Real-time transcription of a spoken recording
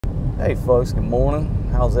Hey folks, good morning.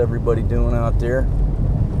 How's everybody doing out there?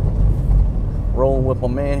 Rolling with my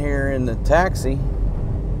man here in the taxi.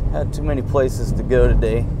 Had too many places to go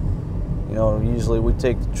today. You know, usually we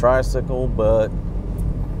take the tricycle, but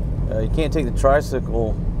you can't take the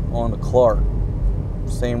tricycle on the Clark.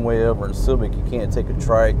 Same way over in Civic, you can't take a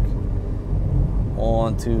trike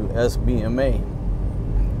onto SBMA.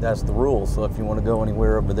 That's the rule. So if you want to go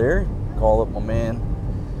anywhere over there, call up my man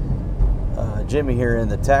Jimmy here in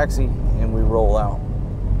the taxi and we roll out.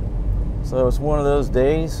 So it's one of those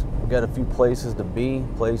days. We got a few places to be,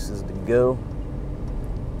 places to go.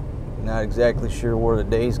 Not exactly sure where the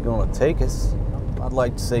day's going to take us. I'd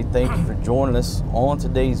like to say thank you for joining us on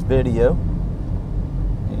today's video.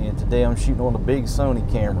 And today I'm shooting on the big Sony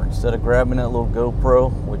camera instead of grabbing that little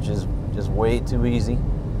GoPro, which is just way too easy,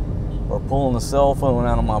 or pulling the cell phone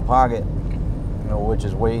out of my pocket, you know, which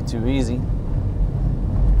is way too easy.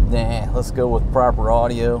 Nah, let's go with proper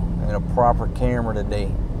audio and a proper camera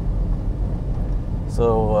today.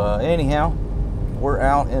 So anyhow, we're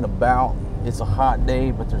out and about. It's a hot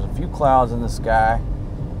day, but there's a few clouds in the sky.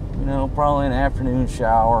 You know, probably an afternoon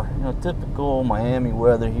shower. You know, typical Miami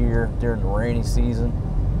weather here during the rainy season.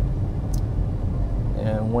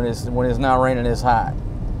 And when it's not raining, it's hot.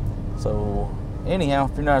 So anyhow,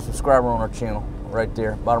 if you're not a subscriber on our channel, right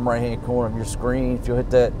there, bottom right hand corner of your screen, if you'll hit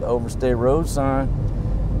that Overstay Road sign,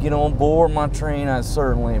 get on board my train, I'd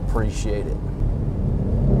certainly appreciate it.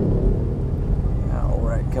 All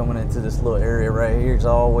right, coming into this little area right here, there's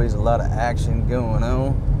always a lot of action going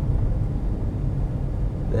on.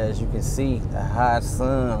 As you can see, the hot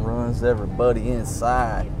sun runs everybody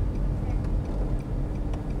inside.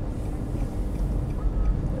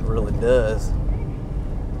 It really does.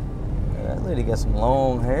 That lady got some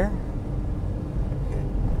long hair.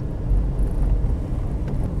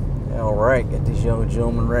 All right, got these young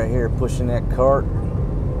gentlemen right here pushing that cart.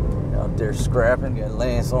 Out there scrapping. Got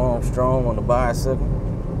Lance Armstrong on the bicycle.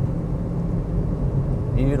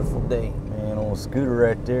 Beautiful day, man, on a scooter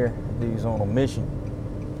right there. Dude's on a mission.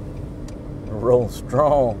 Roll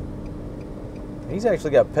strong. He's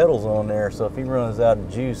actually got pedals on there, so if he runs out of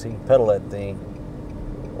juice, he can pedal that thing.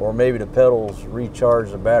 Or maybe the pedals recharge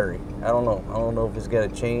the battery. I don't know. I don't know if it's got a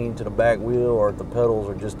chain to the back wheel or if the pedals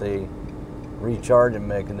are just a recharging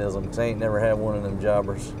mechanism, because I ain't never had one of them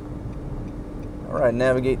jobbers. All right,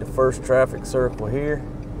 navigate the first traffic circle here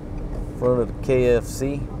in front of the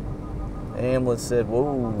KFC. Ambulance said,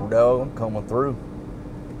 whoa, dog, I'm coming through.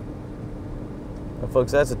 Now,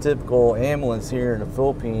 folks, that's a typical ambulance here in the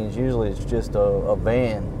Philippines. Usually it's just a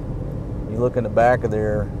van. You look in the back of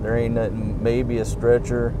there ain't nothing, maybe a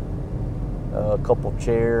stretcher, a couple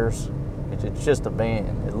chairs. It's just a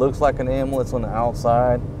van. It looks like an ambulance on the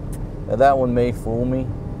outside. Now that one may fool me,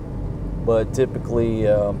 but typically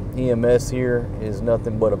EMS here is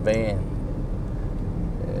nothing but a van.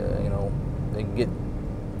 You know, they can get,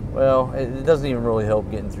 well, it doesn't even really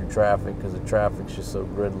help getting through traffic because the traffic's just so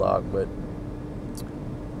gridlocked, but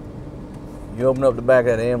you open up the back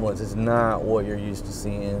of that ambulance, it's not what you're used to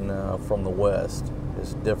seeing from the West.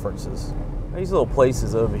 There's differences. These little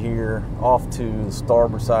places over here off to the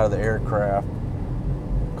starboard side of the aircraft,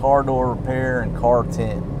 car door repair and car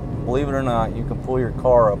tint. Believe it or not, you can pull your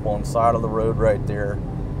car up on the side of the road right there,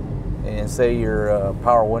 and say your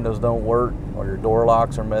power windows don't work or your door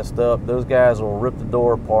locks are messed up. Those guys will rip the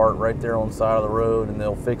door apart right there on the side of the road and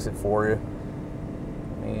they'll fix it for you.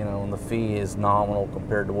 You know, and the fee is nominal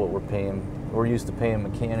compared to what we're paying. We're used to paying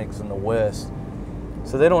mechanics in the West.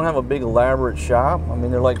 So they don't have a big elaborate shop. I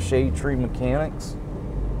mean, they're like shade tree mechanics,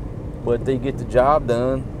 but they get the job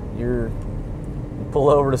done. You pull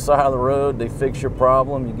over the side of the road, they fix your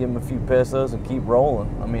problem, you give them a few pesos and keep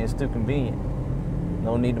rolling. I mean, it's too convenient.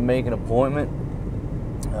 No need to make an appointment,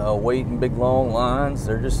 wait in big long lines.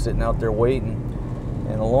 They're just sitting out there waiting.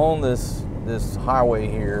 And along this highway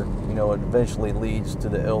here, you know, it eventually leads to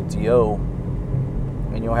the LTO,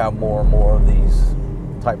 and you'll have more and more of these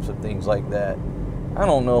types of things like that. I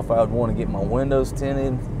don't know if I would want to get my windows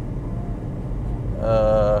tinted,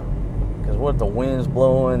 because what if the wind's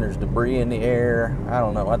blowing, there's debris in the air. I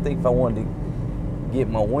don't know. I think if I wanted to get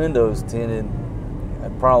my windows tinted,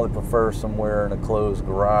 I'd probably prefer somewhere in a closed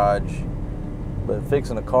garage. But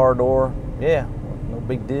fixing a car door, yeah, no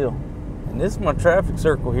big deal. And this is my traffic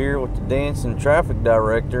circle here with the dancing traffic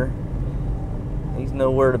director. He's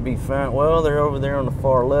nowhere to be found. Well, they're over there on the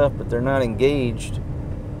far left, but they're not engaged.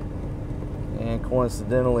 And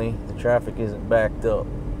coincidentally, the traffic isn't backed up.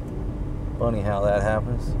 Funny how that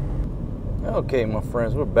happens. Okay, my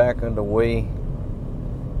friends, we're back underway.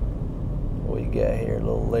 What you got here?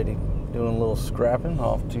 Little lady Doing a little scrapping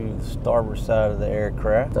off to the starboard side of the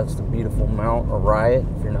aircraft. That's the beautiful Mount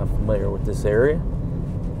Orion, if you're not familiar with this area.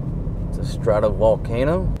 It's a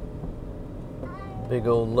stratovolcano. Big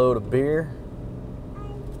old load of beer.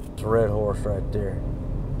 It's a Red Horse right there.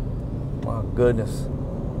 My goodness.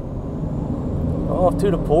 Off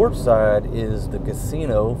to the port side is the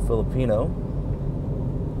Casino Filipino.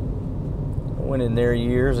 I went in there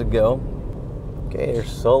years ago. Okay,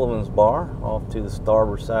 there's Sullivan's Bar off to the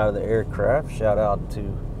starboard side of the aircraft. Shout out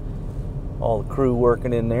to all the crew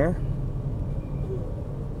working in there.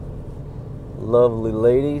 Lovely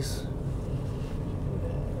ladies.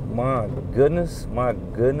 My goodness, my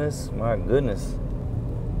goodness, my goodness.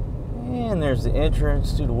 And there's the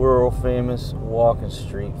entrance to the world famous Walking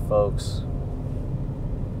Street, folks.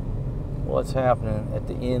 What's happening at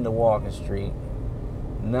the end of Walking Street?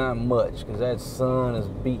 Not much, because that sun is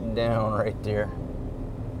beating down right there.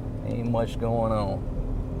 Ain't much going on.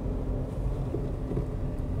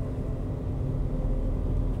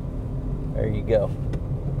 There you go.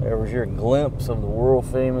 There was your glimpse of the world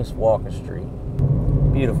famous Walking Street.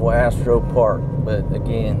 Beautiful Astro Park, but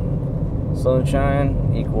again,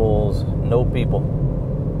 sunshine equals no people.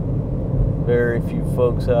 Very few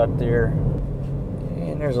folks out there.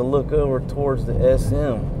 And there's a look over towards the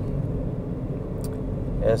SM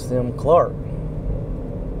Clark.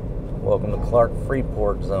 Welcome to Clark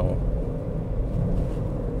Freeport Zone.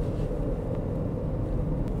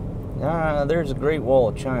 There's a Great Wall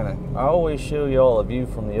of China. I always show y'all a view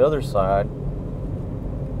from the other side,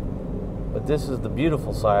 but this is the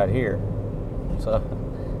beautiful side here. So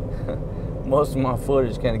most of my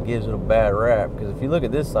footage kind of gives it a bad rap, because if you look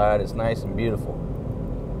at this side, it's nice and beautiful.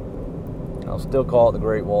 I'll still call it the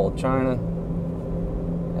Great Wall of China,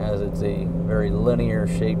 as it's a very linear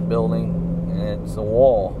shaped building, and it's a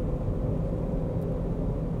wall.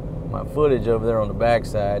 My footage over there on the back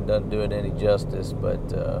side doesn't do it any justice, but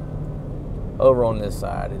over on this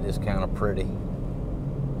side it is kind of pretty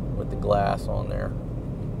with the glass on there.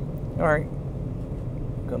 Alright,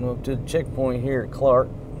 coming up to the checkpoint here at Clark.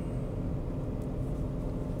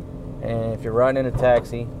 And if you're riding in a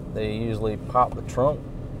taxi, they usually pop the trunk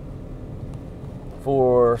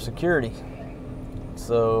for security.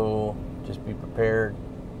 So just be prepared.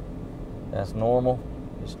 That's normal.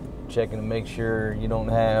 Just checking to make sure you don't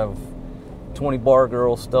have 20 bar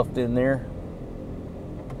girls stuffed in there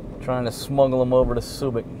trying to smuggle them over to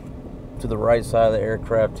Subic. To the right side of the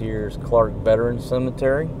aircraft here is Clark Veterans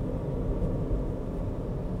Cemetery.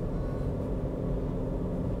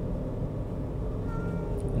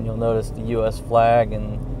 And you'll notice the US flag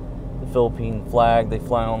and the Philippine flag, they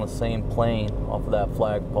fly on the same plane off of that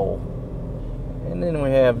flagpole. And then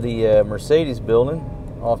we have the Mercedes building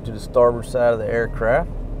off to the starboard side of the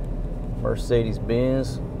aircraft.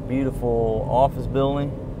 Mercedes-Benz, beautiful office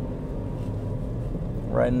building.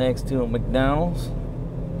 Right next to a McDonald's.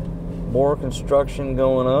 More construction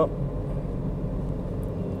going up.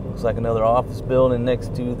 Looks like another office building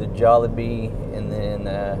next to the Jollibee, and then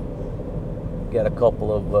got a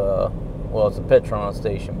couple of, well, it's a Petron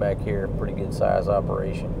station back here, pretty good size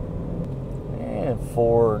operation. And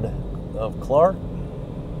Ford of Clark,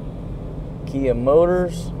 Kia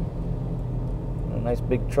Motors, a nice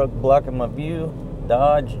big truck blocking my view,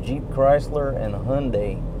 Dodge, Jeep, Chrysler, and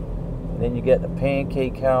Hyundai. And then you got the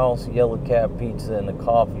Pancake House, Yellow Cab Pizza, and the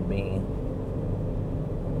Coffee Bean.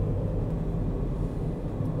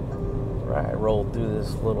 Right, roll through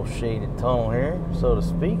this little shaded tunnel here, so to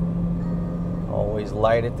speak. Always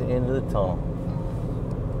light at the end of the tunnel.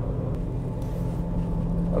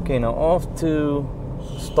 Okay, now off to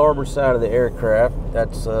the starboard side of the aircraft.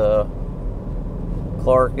 That's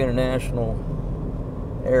Clark International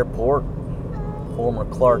Airport, former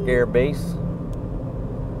Clark Air Base.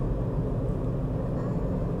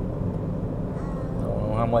 Don't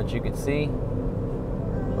know how much you can see,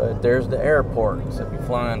 but there's the airport. So if you're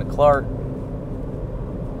flying to Clark,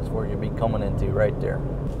 that's where you'll be coming into, right there.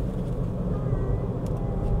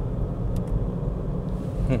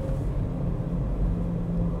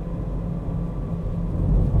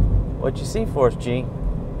 What you see for us, G?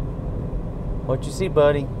 What you see,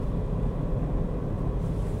 buddy?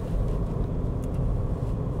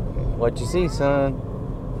 What you see, son?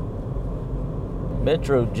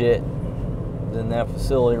 Metrojet is in that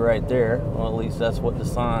facility right there. Well, at least that's what the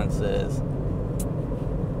sign says.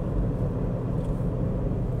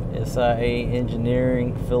 SIA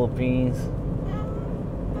Engineering, Philippines.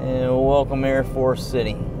 And welcome Air Force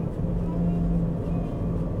City.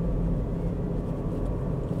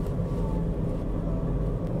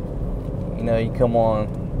 You know, you come on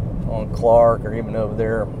Clark, or even over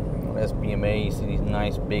there on SBMA, you see these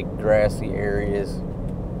nice big grassy areas.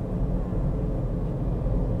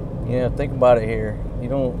 Yeah, think about it here. You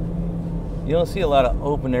don't see a lot of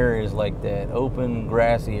open areas like that, open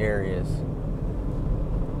grassy areas.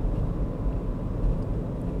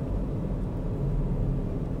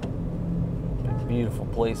 Beautiful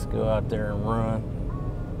place to go out there and run.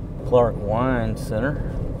 Clark Wine Center,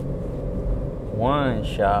 wine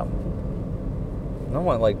shop. I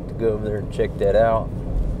might like to go over there and check that out.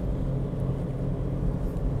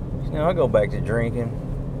 You know, I go back to drinking.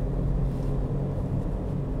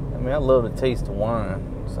 I mean, I love the taste of wine.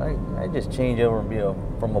 So I just change over and be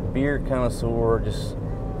from a beer connoisseur, just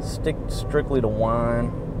stick strictly to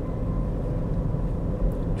wine.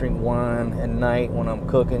 Drink wine at night when I'm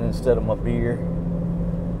cooking instead of my beer.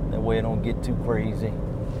 That way I don't get too crazy.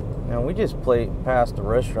 Now we just past the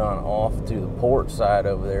restaurant off to the port side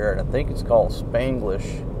over there, and I think it's called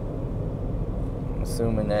Spanglish. I'm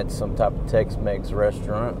assuming that's some type of Tex-Mex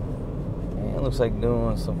restaurant. And it looks like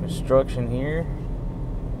doing some construction here,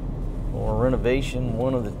 or renovation,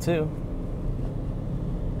 one of the two,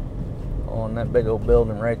 on that big old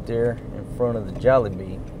building right there in front of the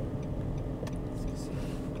Jollibee.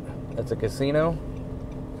 That's a casino?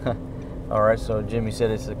 Alright, so Jimmy said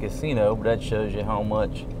it's a casino, but that shows you how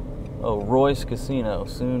much. Oh, Royce Casino,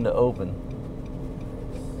 soon to open.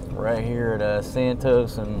 Right here at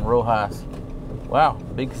Santos and Rojas. Wow,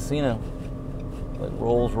 big casino. Like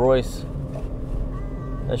Rolls Royce.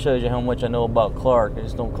 That shows you how much I know about Clark. I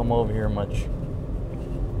just don't come over here much.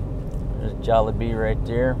 There's Jollibee right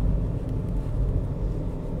there.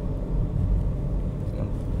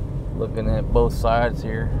 I'm looking at both sides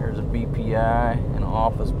here. There's a BPI, an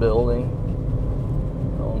office building.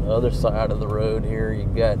 On the other side of the road here, you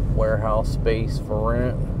got warehouse space for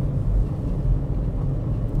rent.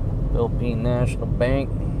 Philippine National Bank.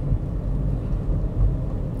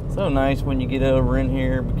 So nice when you get over in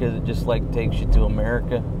here, because it just like takes you to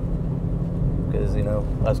America. Because, you know,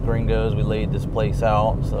 us gringos, we laid this place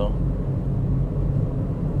out. So,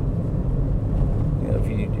 you know,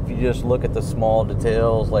 if you just look at the small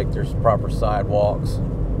details, like there's proper sidewalks,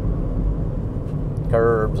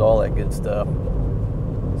 curbs, all that good stuff.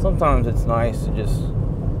 Sometimes it's nice to just, you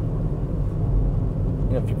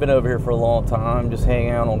know, if you've been over here for a long time, just hang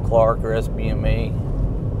out on Clark or SBMA.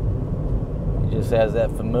 It just has that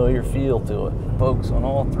familiar feel to it. Folks on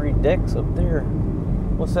all three decks up there.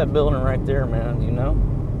 What's that building right there, man? Do you know?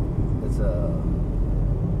 It's a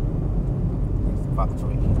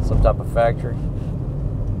factory. Some type of factory.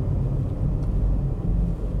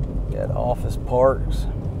 Got office parks.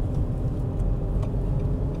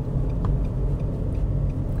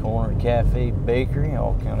 Corner cafe, bakery,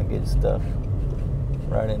 all kind of good stuff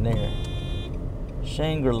right in there.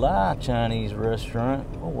 Shangri-La Chinese restaurant.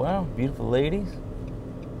 Oh wow, beautiful ladies.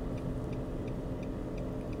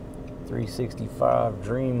 365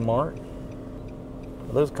 Dream Mart.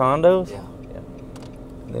 Are those condos? Yeah.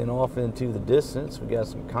 And then off into the distance, we got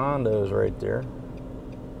some condos right there.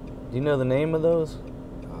 Do you know the name of those?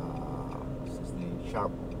 This is the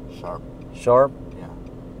Sharp. Sharp? Yeah.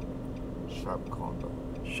 Sharp condo.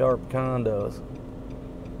 Sharp condos.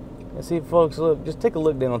 Let's see, folks, look, just take a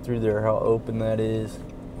look down through there, how open that is.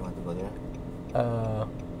 You want to go there? Uh,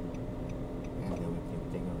 And then we can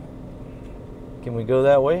take a can we go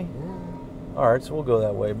that way? Yeah. Alright, so we'll go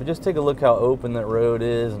that way. But just take a look how open that road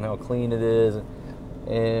is and how clean it is.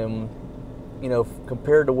 And, you know,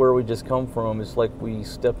 compared to where we just come from, it's like we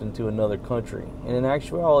stepped into another country. And in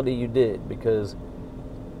actuality, you did, because,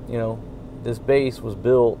 you know, this base was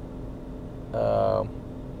built,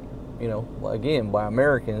 you know, again, by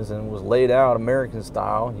Americans, and was laid out American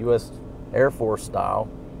style, U.S. Air Force style.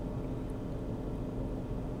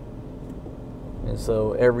 And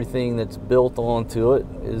so everything that's built onto it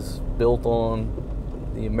is built on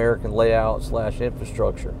the American layout /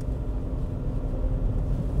 infrastructure.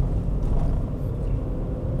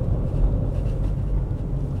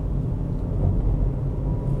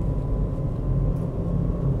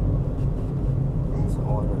 It's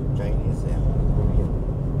all Chinese and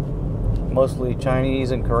Korean. Mostly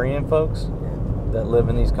Chinese and Korean folks Yeah. that live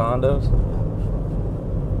in these condos.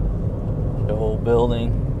 The whole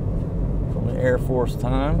building from the Air Force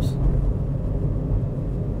times.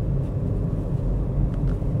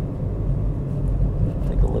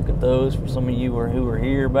 Take a look at those for some of you who were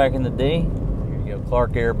here back in the day. Here you go,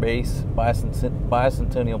 Clark Air Base,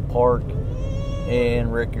 Bicentennial Park,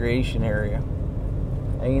 and recreation area.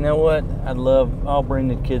 And you know what? I'll bring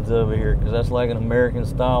the kids over here, because that's like an American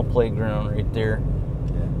style playground right there.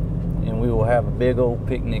 Yeah. And we will have a big old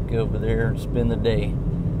picnic over there and spend the day.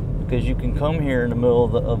 Because you can come here in the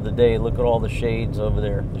middle of the day. Look at all the shades over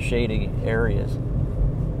there, the shady areas.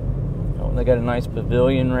 Oh, they got a nice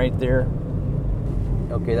pavilion right there.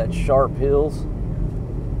 Okay, that's Sharp Hills.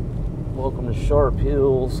 Welcome to Sharp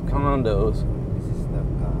Hills condos. This is the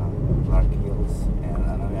Clark Hills,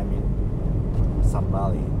 and I mean some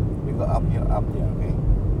valley. We go up here,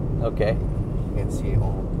 okay? Okay. You can see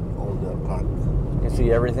all the Clark. You can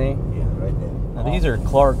see everything? Yeah, right there. Now these are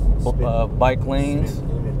Clark bike lanes.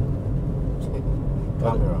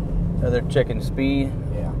 Camera. They're checking speed.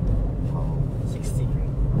 Yeah. 60.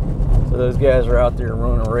 So those guys are out there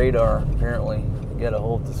running radar, apparently. They got a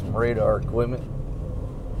hold of some radar equipment.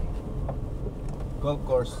 Golf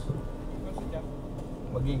course.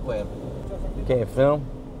 Can't film?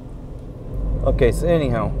 Okay, so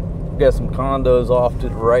anyhow, we got some condos off to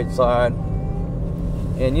the right side.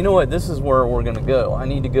 And you know what? This is where we're going to go. I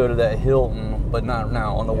need to go to that Hilton, but not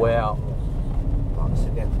now, on the way out. Once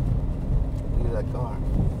again, look at that car.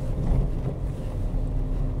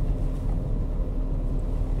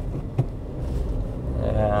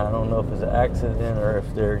 Yeah, I don't know if it's an accident or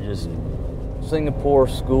if they're just Singapore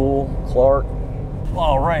school, Clark.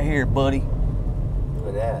 Oh, right here, buddy. Look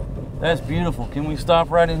at that. That's beautiful. Can we stop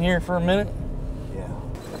right in here for a minute? Yeah.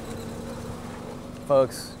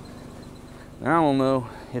 Folks, I don't know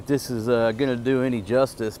if this is going to do any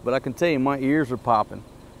justice, but I can tell you my ears are popping.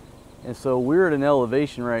 And so we're at an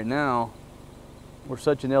elevation right now. We're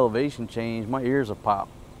such an elevation change, my ears are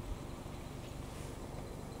popped.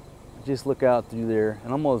 Just look out through there,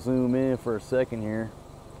 and I'm going to zoom in for a second here.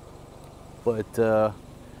 But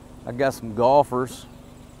I got some golfers.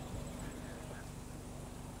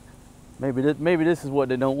 Maybe this is what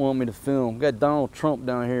they don't want me to film. Got Donald Trump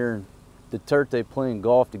down here and Duterte playing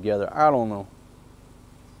golf together. I don't know.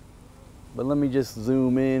 But let me just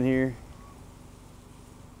zoom in here.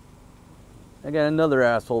 I got another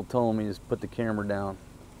asshole telling me to just put the camera down.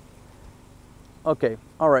 Okay,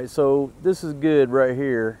 all right, so this is good right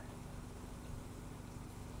here.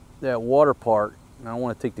 That water park. And I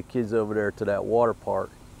want to take the kids over there to that water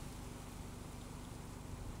park.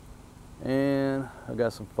 And I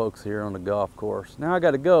got some folks here on the golf course. Now I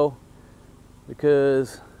got to go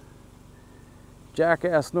because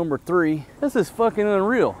jackass number 3. This is fucking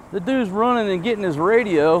unreal. The dude's running and getting his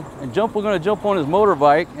radio and we're gonna jump on his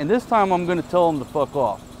motorbike, and this time I'm gonna tell him to fuck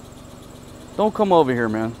off. Don't come over here,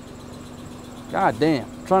 man. God damn,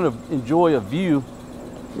 I'm trying to enjoy a view.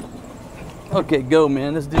 Okay, go,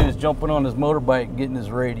 man. This dude's jumping on his motorbike, getting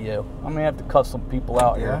his radio. I'm gonna have to cuss some people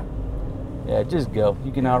out here. Yeah, just go.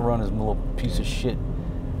 You can outrun this little piece of shit,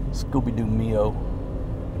 Scooby-Doo Mio.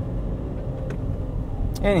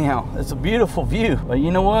 Anyhow, it's a beautiful view. But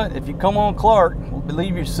you know what? If you come on Clark,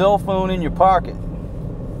 leave your cell phone in your pocket.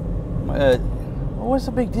 What's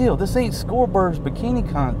the big deal? This ain't Scorberg's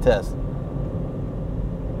bikini contest.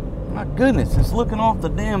 My goodness, it's looking off the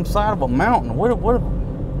damn side of a mountain. What?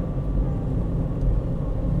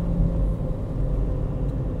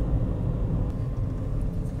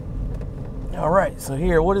 All right, so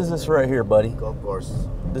here, what is this right here, buddy? Golf course.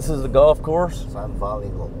 This is the golf course? Sun Valley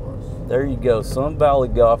Golf Course. There you go, Sun Valley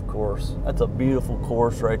Golf Course. That's a beautiful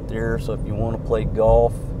course right there. So if you want to play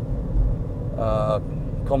golf,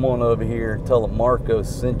 come on over here and tell them Marco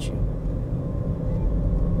sent you.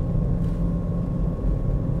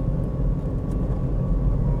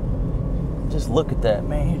 Just look at that,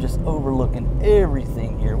 man. You're just overlooking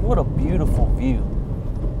everything here. What a beautiful view.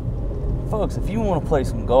 Folks, if you want to play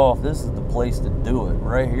some golf, this is the place to do it,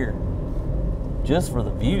 right here. Just for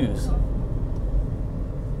the views.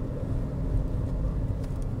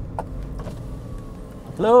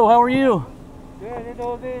 Hello, how are you? Good, they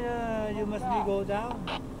told me you must go down.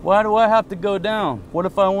 Why do I have to go down? What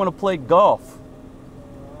if I want to play golf?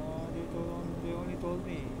 They only told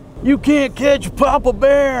me. You can't catch Papa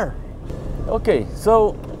Bear! Okay,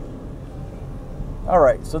 so...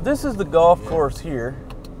 Alright, so this is the golf course here.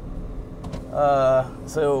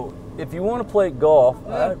 So if you want to play golf...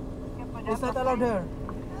 It's not allowed here.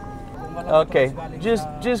 Okay,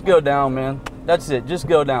 just go down, man. That's it. Just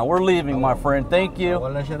go down. We're leaving, my friend. Thank you.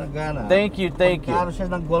 Thank you, thank you.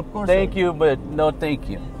 Thank you, but no thank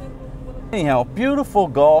you. Anyhow, beautiful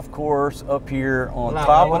golf course up here on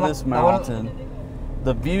top of this mountain.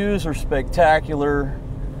 The views are spectacular.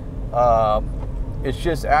 It's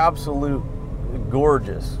just absolute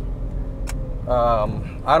gorgeous.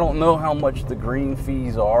 I don't know how much the green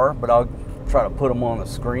fees are, but I'll try to put them on the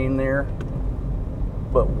screen there.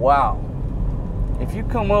 But wow, if you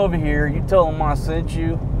come over here, you tell them I sent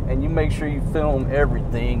you, and you make sure you film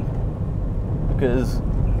everything, because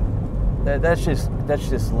that's just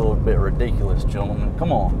a little bit ridiculous, gentlemen.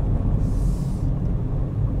 Come on.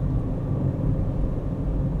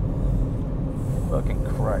 Fucking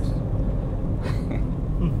Christ.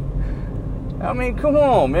 I mean, come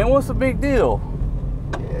on, man. What's the big deal?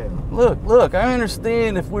 Look, I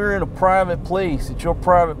understand if we're in a private place, it's your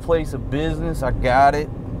private place of business, I got it.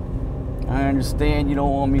 I understand you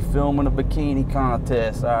don't want me filming a bikini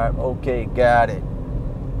contest. Okay, got it.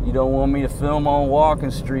 You don't want me to film on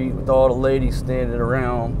Walking Street with all the ladies standing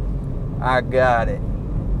around. I got it.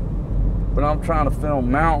 But I'm trying to film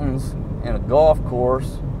mountains and a golf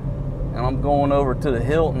course, and I'm going over to the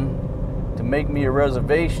Hilton to make me a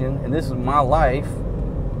reservation, and this is my life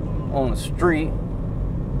on the street,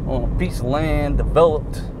 on a piece of land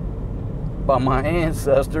developed by my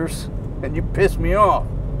ancestors, and you piss me off.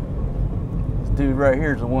 This dude right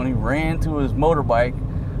here is the one who ran to his motorbike,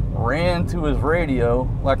 ran to his radio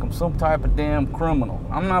like I'm some type of damn criminal.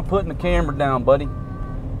 I'm not putting the camera down, buddy.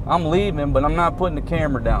 I'm leaving, but I'm not putting the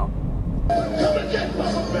camera down.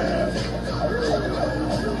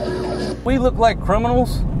 We look like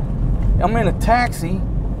criminals. I'm in a taxi.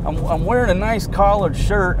 I'm wearing a nice collared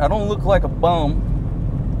shirt. I don't look like a bum.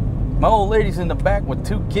 My old lady's in the back with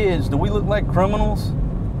 2 kids. Do we look like criminals?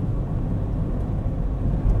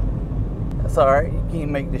 That's all right. You can't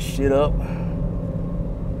make this shit up.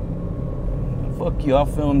 Fuck you. I'll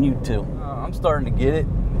film you too. I'm starting to get it.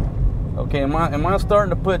 Okay, am I starting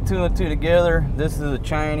to put 2 and 2 together? This is a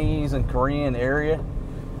Chinese and Korean area,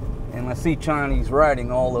 and I see Chinese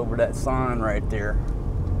writing all over that sign right there.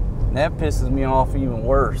 And that pisses me off even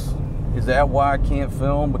worse. Is that why I can't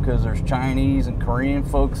film? Because there's Chinese and Korean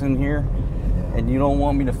folks in here, and you don't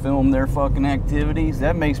want me to film their fucking activities?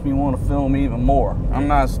 That makes me want to film even more. I'm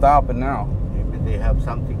not stopping now. Maybe they have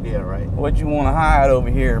something there, right? What you want to hide over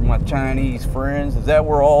here, my Chinese friends? Is that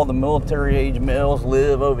where all the military-age males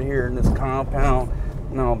live, over here in this compound?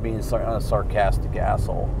 No, I'm being a sarcastic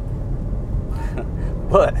asshole.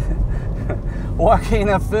 But why can't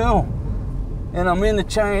I film? And I'm in the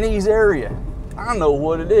Chinese area. I know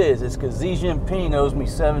what it is. It's because Xi Jinping owes me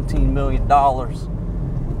 $17 million.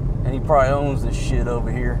 And he probably owns this shit over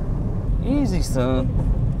here. Easy, son.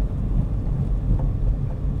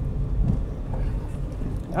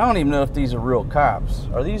 I don't even know if these are real cops.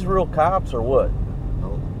 Are these real cops or what?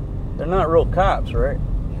 No. They're not real cops, right?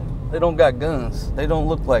 Yeah. They don't got guns. They don't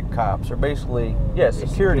look like cops. They're basically, yeah,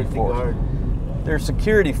 security force. Guard. They're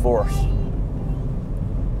security force.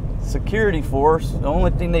 Security force, the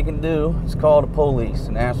only thing they can do is call the police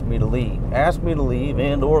and ask me to leave. Ask me to leave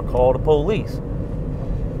and or call the police.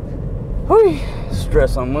 Whew,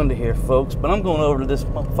 stress on Monday here, folks, but I'm going over to this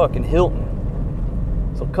fucking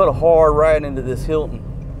Hilton. So cut a hard right into this Hilton.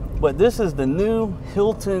 But this is the new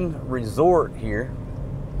Hilton Resort here.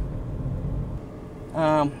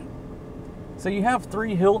 So you have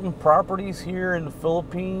 3 Hilton properties here in the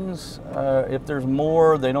Philippines. If there's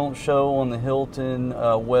more, they don't show on the Hilton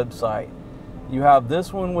website. You have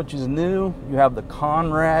this one, which is new. You have the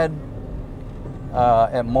Conrad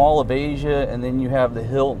at Mall of Asia, and then you have the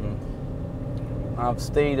Hilton. I've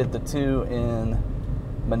stayed at the 2 in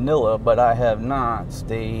Manila, but I have not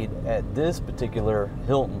stayed at this particular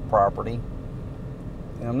Hilton property.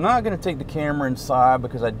 And I'm not going to take the camera inside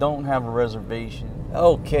because I don't have a reservation.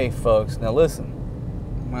 Okay, folks, now listen.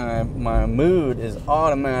 My mood is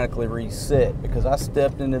automatically reset because I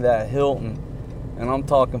stepped into that Hilton, and I'm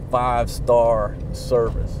talking 5-star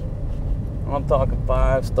service. I'm talking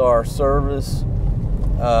 5-star service,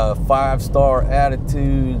 5-star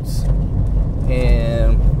attitudes,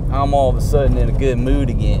 and I'm all of a sudden in a good mood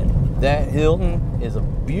again. That Hilton is a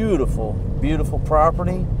beautiful, beautiful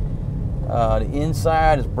property. The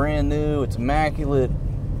inside is brand new. It's immaculate.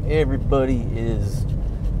 Everybody is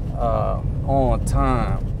on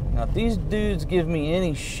time. Now, if these dudes give me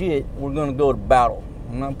any shit, we're going to go to battle.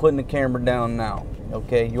 I'm not putting the camera down now.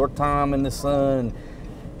 Okay, your time in the sun,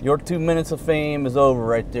 your 2 minutes of fame is over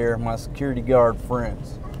right there, my security guard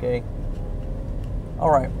friends. Okay. All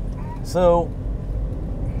right. So,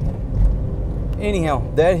 anyhow,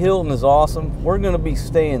 that Hilton is awesome. We're going to be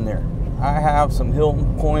staying there. I have some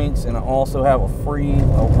Hilton points, and I also have a free,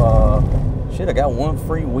 I got 1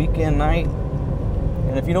 free weekend night.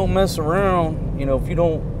 And if you don't mess around, you know, if you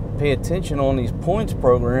don't pay attention on these points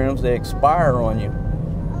programs, they expire on you.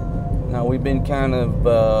 Now, we've been kind of,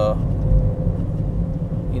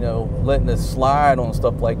 you know, letting it slide on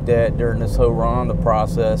stuff like that during this whole Rwanda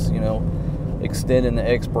process, you know, extending the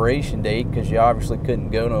expiration date because you obviously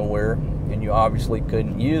couldn't go nowhere and you obviously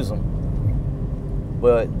couldn't use them.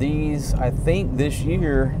 But these, I think this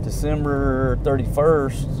year, December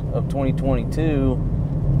 31st of 2022,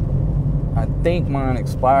 I think mine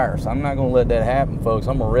expires. I'm not going to let that happen, folks.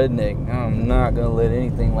 I'm a redneck. I'm not going to let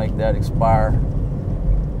anything like that expire.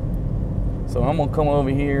 So I'm going to come over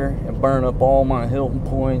here and burn up all my Hilton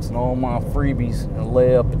points and all my freebies and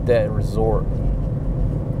lay up at that resort.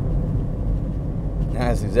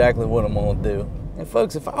 That's exactly what I'm gonna do. And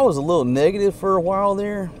folks, if I was a little negative for a while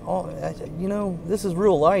there, you know, this is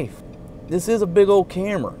real life. This is a big old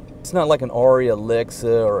camera. It's not like an Arri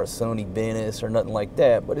Alexa or a Sony Venice or nothing like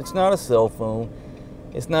that, but it's not a cell phone.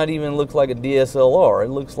 It's not even looks like a DSLR. It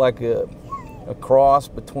looks like a cross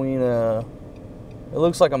between it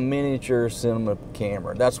looks like a miniature cinema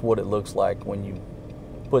camera. That's what it looks like when you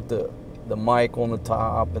put the mic on the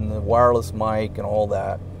top and the wireless mic and all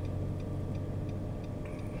that.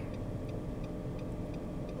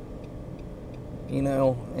 You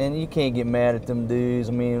know, and you can't get mad at them dudes.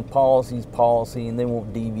 I mean, policy's policy and they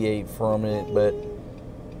won't deviate from it, but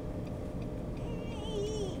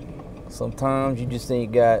sometimes you just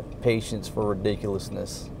ain't got patience for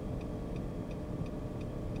ridiculousness.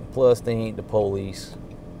 Plus, they ain't the police.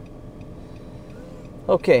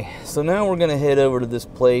 Okay, so now we're gonna head over to this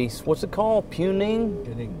place. What's it called? Puning?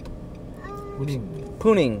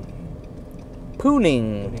 Puning.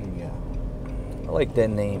 Yeah. I like that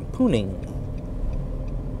name. Puning.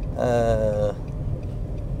 So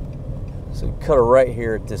we cut her right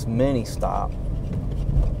here at this mini stop.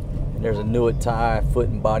 And there's a Nuit Thai foot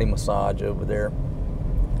and body massage over there.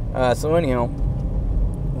 So anyhow,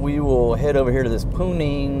 we will head over here to this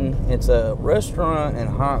Puning. It's a restaurant in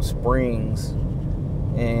Hot Springs,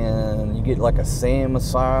 and you get like a sand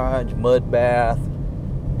massage, mud bath.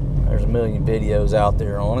 There's a million videos out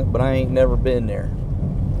there on it, but I ain't never been there.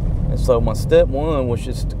 And so my step one was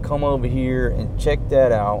just to come over here and check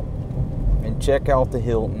that out and check out the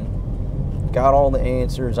Hilton. Got all the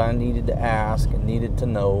answers I needed to ask and needed to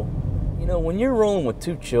know. You know, when you're rolling with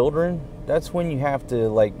 2 children, that's when you have to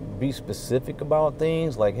like be specific about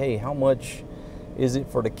things. Like, hey, how much is it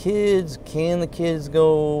for the kids? Can the kids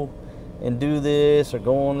go and do this or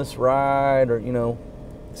go on this ride, or, you know?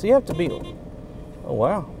 So you have to be, oh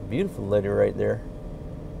wow, beautiful lady right there.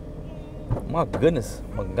 My goodness,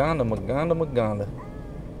 Maganda.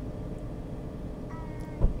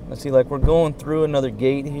 Let's see, like we're going through another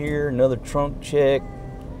gate here, another trunk check.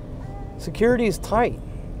 Security is tight.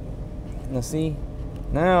 Now see,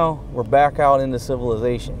 now we're back out into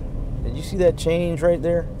civilization. Did you see that change right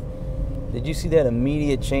there? Did you see that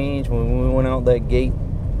immediate change when we went out that gate?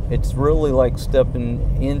 It's really like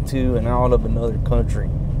stepping into and out of another country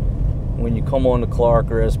when you come on to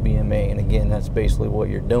Clark or SBMA. And again, that's basically what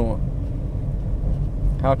you're doing.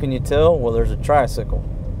 How can you tell? Well, there's a tricycle.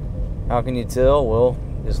 How can you tell? Well,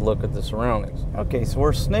 just look at the surroundings. Okay, so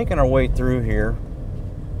we're snaking our way through here.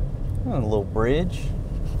 A little bridge.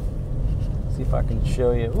 See if I can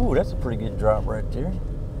show you. Ooh, that's a pretty good drop right there.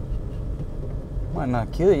 Might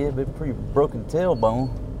not kill you, but pretty broken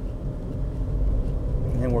tailbone.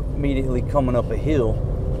 And we're immediately coming up a hill.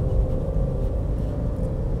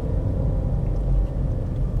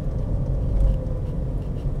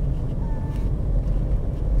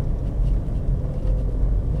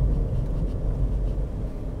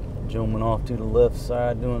 Gentleman off to the left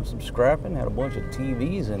side doing some scrapping. Had a bunch of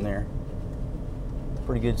TVs in there.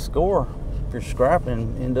 Pretty good score. If you're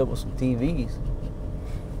scrapping, end up with some TVs.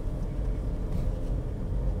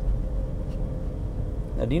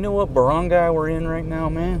 Now, do you know what barangay we're in right now,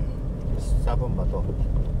 man? Sabang Bato.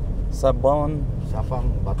 Sabang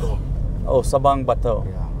Bato. Oh, Sabang Bato.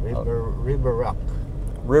 Yeah, River Rock.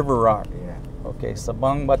 River Rock. Yeah. Okay,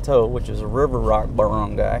 Sabang Bato, which is a River Rock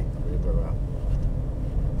barangay. River Rock.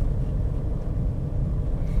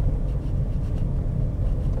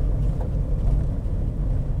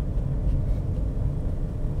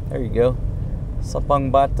 There you go.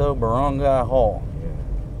 Sabang Bato Barangay Hall.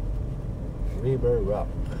 Yeah. River Rock.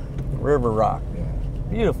 River Rock. Yeah.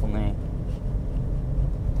 Beautiful name.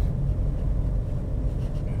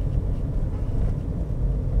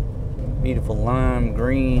 Beautiful lime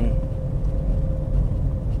green.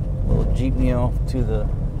 Little jeepney off to the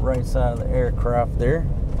right side of the aircraft there.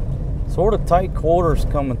 Sort of tight quarters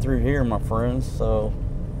coming through here, my friends. So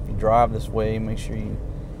if you drive this way, make sure you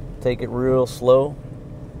take it real slow.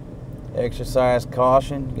 Exercise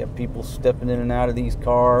caution. You got people stepping in and out of these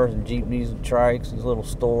cars and jeepneys and trikes, these little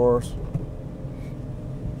stores.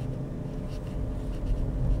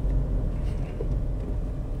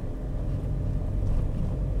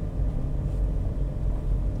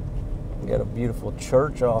 You got a beautiful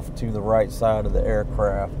church off to the right side of the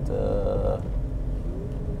aircraft.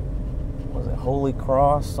 Was it Holy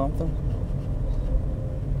Cross something?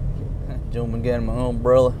 Gentleman got my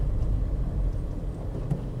umbrella.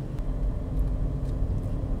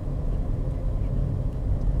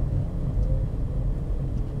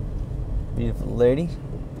 Beautiful lady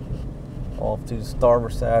off to the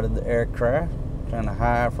starboard side of the aircraft, trying to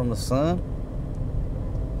hide from the sun.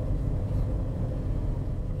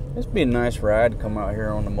 This would be a nice ride to come out here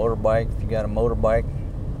on the motorbike if you got a motorbike.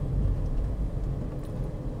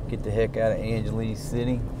 Get the heck out of Angeles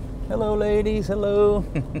City. Hello, ladies. Hello.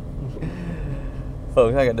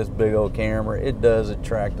 Folks, I got this big old camera. It does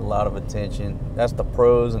attract a lot of attention. That's the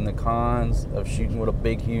pros and the cons of shooting with a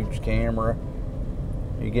big, huge camera.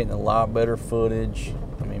 You're getting a lot better footage.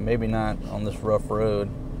 I mean, maybe not on this rough road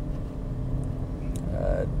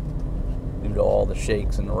due to all the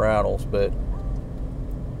shakes and the rattles, but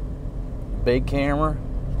big camera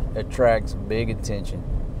attracts big attention.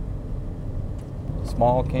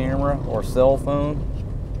 Small camera or cell phone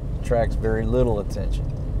attracts very little attention.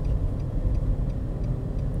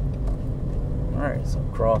 All right, so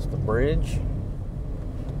across the bridge.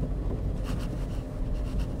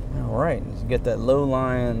 All right, you get that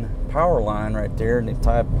low-lying power line right there, and they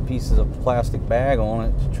tie pieces of plastic bag on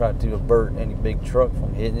it to try to avert any big truck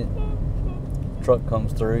from hitting it. Truck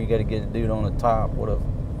comes through, you got to get a dude on the top with a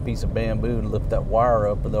piece of bamboo to lift that wire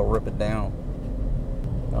up, or they'll rip it down.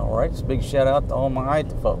 All right, just a big shout out to all my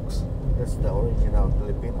Aita folks. That's the original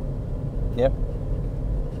Filipino. Yep.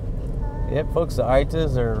 Yep, folks, the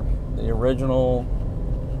Aitas are the original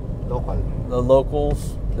Local. the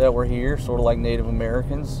locals that were here, sort of like Native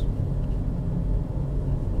Americans.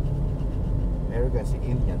 Americans are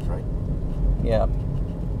Indians, right? Yeah.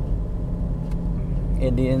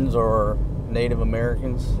 Indians or Native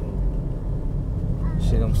Americans.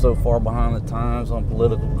 Shit, I'm so far behind the times on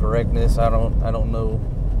political correctness. I don't know.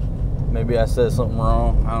 Maybe I said something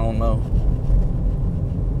wrong. I don't know.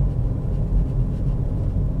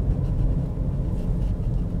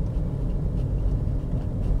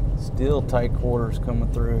 Still tight quarters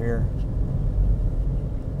coming through here.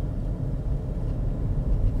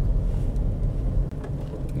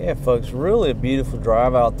 Yeah, folks, really a beautiful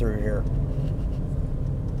drive out through here.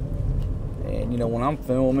 And you know, when I'm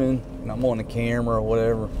filming and I'm on the camera or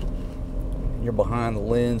whatever, you're behind the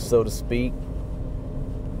lens, so to speak,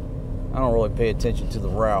 I don't really pay attention to the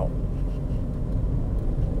route.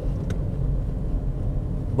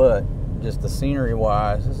 But just the scenery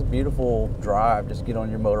wise, it's a beautiful drive. Just get on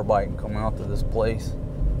your motorbike and come out to this place.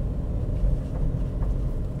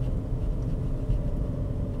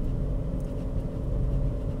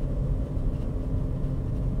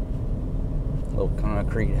 Little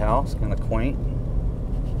concrete house, kind of quaint.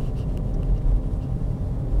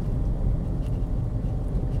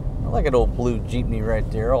 I like an old blue Jeepney right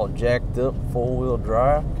there, all jacked up, four-wheel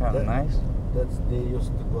drive, kind of nice. That's they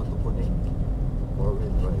used to go to Puning,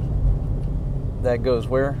 four-wheel drive. That goes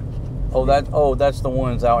where? Oh, that's the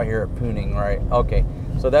ones out here at Puning, right? Okay,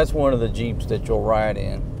 so that's one of the Jeeps that you'll ride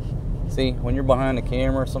in. See, when you're behind the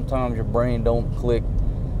camera, sometimes your brain don't click.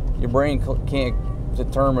 Your brain can't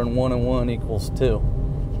determine 1 and 1 equals 2.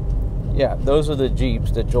 Yeah, those are the Jeeps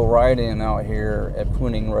that you'll ride in out here at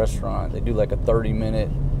Puning Restaurant. They do like a 30-minute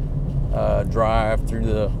drive through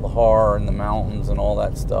the Lahar and the mountains and all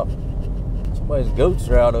that stuff. Somebody's goats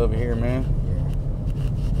are out over here, man. Yeah.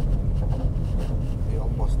 We're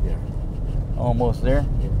almost there. Almost there?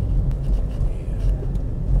 Yeah.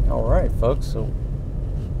 All right, folks, so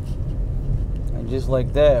and just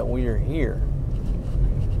like that, we are here.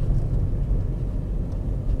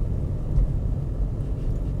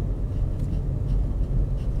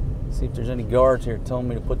 See if there's any guards here telling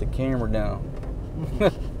me to put the camera down.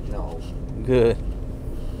 No. Good.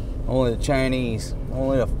 Only the Chinese.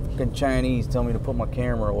 Only the fucking Chinese tell me to put my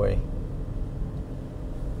camera away.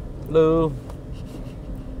 Hello.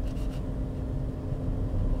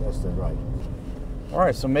 That's the right. All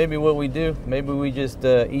right, so maybe what we do, maybe we just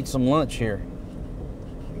eat some lunch here.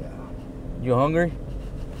 Yeah. You hungry?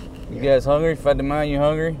 You Yeah. guys hungry? Fatima, you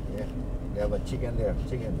hungry? Yeah. They have a chicken there,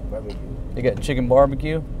 chicken barbecue. You got chicken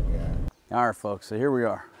barbecue? Yeah. All right, folks, so here we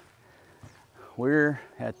are. We're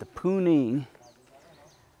at the Puning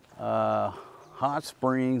Hot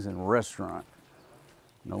Springs and Restaurant.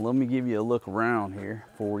 Now let me give you a look around here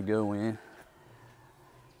before we go in.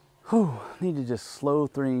 Whew, need to just slow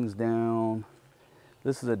things down.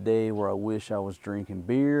 This is a day where I wish I was drinking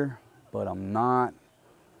beer, but I'm not.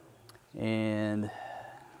 And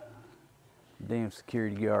damn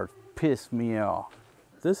security guard pissed me off.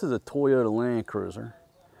 This is a Toyota Land Cruiser.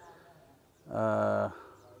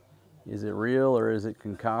 Is it real or is it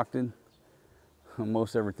concocted?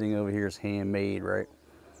 Most everything over here is handmade, right?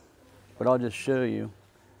 But I'll just show you.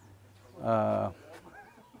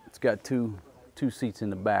 It's got two seats in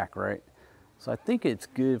the back, right? So I think it's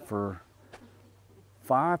good for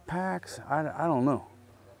 5 packs. I don't know.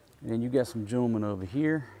 And you got some gentlemen over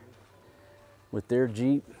here with their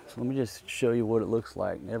Jeep. So let me just show you what it looks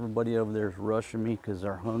like. Everybody over there is rushing me because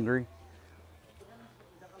they're hungry.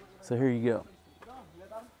 So here you go.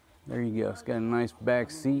 There you go. It's got a nice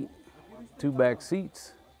back seat, 2 back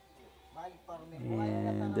seats.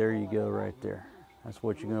 And there you go right there. That's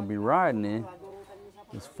what you're going to be riding in,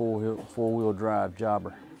 this four-wheel drive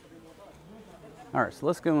jobber. All right, so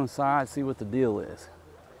let's go inside, see what the deal is.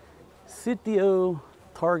 Sitio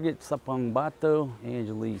Target Sapambato,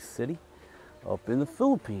 Angeles City, up in the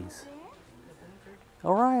Philippines.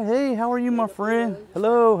 All right, hey, how are you, my friend?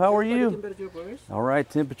 Hello, how are you? All right,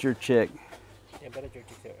 temperature check. Temperature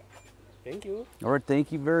check. Thank you. All right,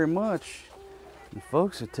 thank you very much. And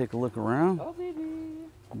folks, let's take a look around. Oh, baby.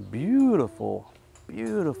 Beautiful,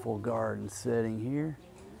 beautiful garden setting here.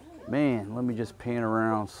 Man, let me just pan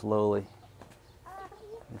around slowly.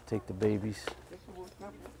 Let's take the babies.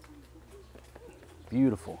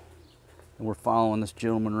 Beautiful. And we're following this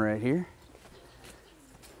gentleman right here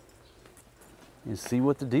and see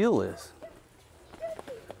what the deal is.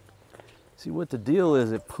 See what the deal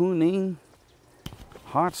is at Puning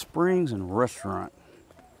Hot Springs and Restaurant.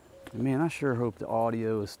 Man, I sure hope the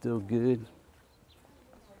audio is still good,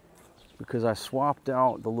 because I swapped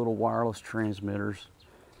out the little wireless transmitters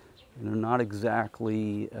and they're not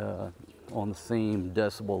exactly on the same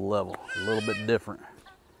decibel level, a little bit different.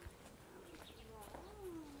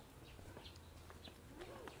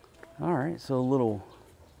 All right, so a little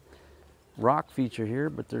rock feature here,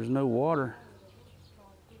 but there's no water.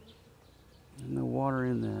 No water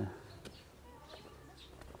in the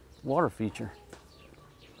water feature.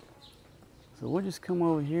 So we'll just come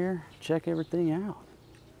over here, check everything out.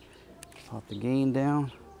 Pop the gain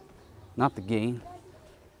down, not the gain,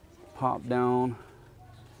 pop down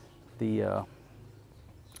the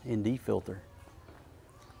ND filter.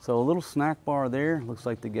 So a little snack bar there, looks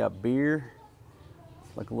like they got beer,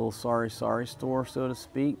 like a little sorry store, so to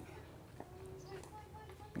speak.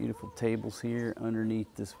 Beautiful tables here underneath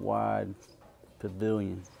this wide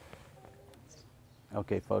pavilion.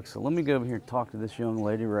 Okay, folks, so let me go over here and talk to this young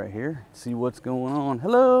lady right here, see what's going on.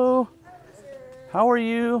 Hello, how are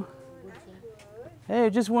you? Hey, I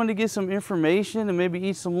just wanted to get some information and maybe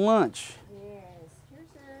eat some lunch. Yes. Here,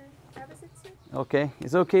 sir. Have a seat, sir. Okay,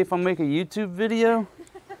 is it okay if I make a YouTube video?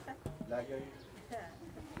 I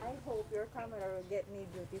hope your camera will get me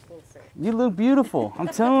beautiful, sir. You look beautiful. I'm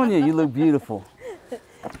telling you, you look beautiful.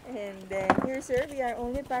 And then here, sir, we are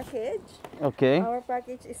only package. Okay, Our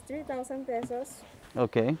package is 3,000 pesos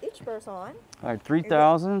okay. each person. All right,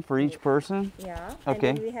 3,000 for each person. Yeah. Okay.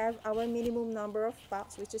 And then we have our minimum number of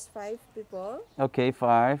packs, which is 5 people. Okay,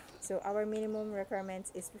 5. So our minimum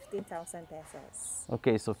requirements is 15,000 pesos.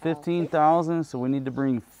 Okay, so 15,000, so we need to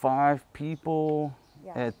bring 5 people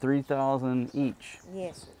Yeah. at 3,000 each.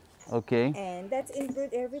 Yes, sir. Okay, And that's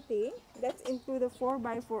include everything. That's include a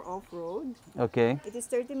 4x4 off-road. okay. It is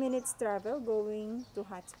 30 minutes travel going to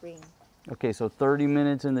Hot Spring. Okay, so 30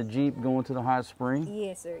 minutes in the Jeep going to the hot spring?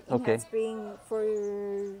 Yes, sir. In Okay. Hot Spring, for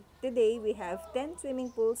today, we have 10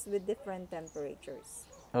 swimming pools with different temperatures.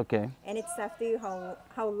 Okay, And it's up to you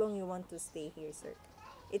how long you want to stay here, sir.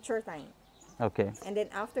 It's your time. okay, And then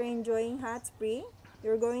after enjoying Hot Spring,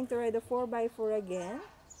 you're going to ride the 4x4 again.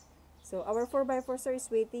 So our 4x4, sir, is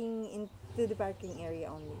waiting into the parking area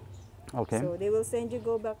only. okay, So they will send you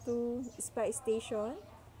go back to Spa Station,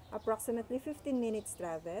 approximately 15 minutes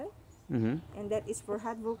travel. And that is for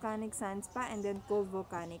hot volcanic sand spa and then cold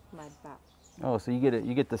volcanic mud pack. Oh, so you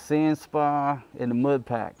get the sand spa and the mud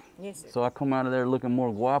pack. Yes, sir. So I come out of there looking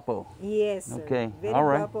more guapo. Yes, sir. Okay, Very all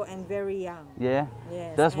right. guapo and very young. Yeah?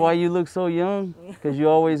 Yes. That's why you look so young? Because you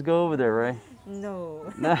always go over there, right?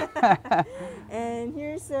 No. And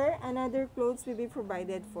here, sir, another clothes will be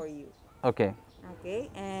provided for you. Okay, Okay,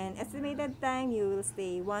 and estimated time you will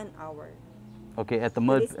stay 1 hour. okay, at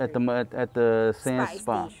the sand Spa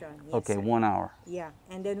spa. station, yes, Okay, sir. 1 hour. Yeah,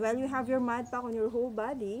 and then while you have your mud pack on your whole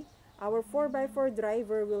body, our 4x4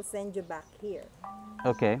 driver will send you back here.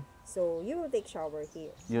 Okay, So you will take shower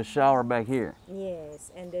here. you'll shower back here.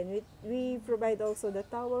 Yes, and then we provide also the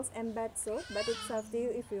towels and bath soap, but it's up to you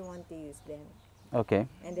if you want to use them. Okay,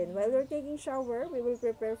 And then while you're taking shower, we will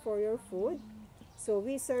prepare for your food. So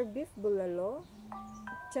we serve beef bulalo,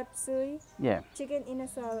 chop suey, yeah. chicken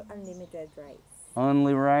inasal, unlimited rice.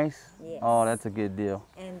 Only rice? Yes. Oh, that's a good deal.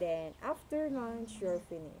 And then after lunch, you're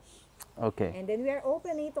finished. Okay, And then we are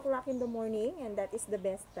open 8 o'clock in the morning, and that is the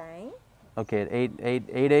best time. okay, at 8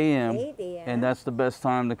 a.m. 8 a.m. And that's the best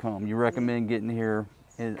time to come. You recommend getting here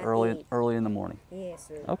At early 8. early in the morning. Yes,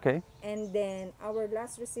 sir. Okay, And then our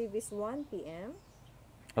last receive is 1 p.m.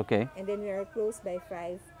 okay. And then we are closed by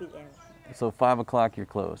 5 p.m. So 5 o'clock you're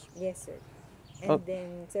closed. Yes, sir. And Oh.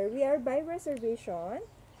 then, sir, we are by reservation.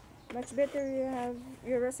 Much better you have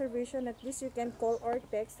your reservation. At least you can call or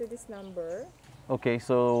text to this number. Okay,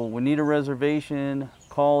 so we need a reservation,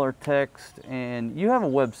 call or text, and you have a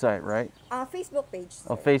website, right? Facebook page. A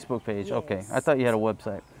Sir. Facebook page, okay. Yes. I thought you had a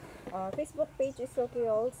website. Facebook page is okay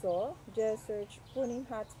also. Just search Puning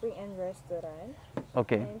Hot Spring and Restaurant.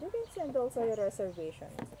 Okay. And you can send also your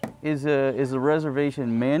reservations. Is a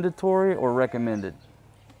reservation mandatory or recommended?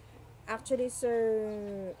 Actually,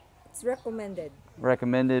 sir, it's recommended.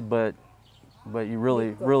 Recommended, but you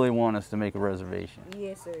really want us to make a reservation.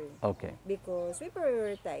 Yes, sir. Okay. Because we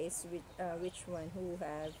prioritize which one who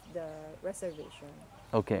have the reservation.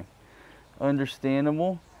 Okay.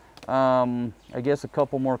 Understandable. I guess a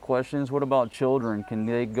couple more questions. What about children? Can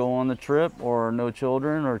they go on the trip, or no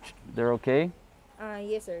children, or they're okay?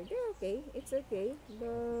 Yes, sir. They're okay. It's okay,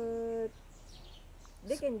 but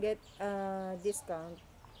they can get a discount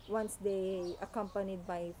once they accompanied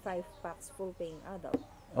by 5 packs full paying adult.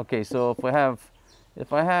 Okay, so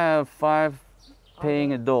if I have 5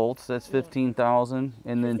 paying adults, that's 15,000,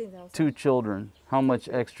 and then 15,000. 2 children. How much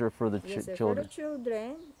extra for the Yes, sir. children? For the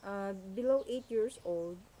children, below 8 years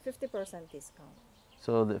old, 50% discount.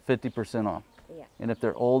 So the 50% off. Yeah. And if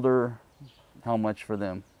they're older, how much for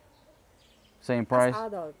them? Same price? As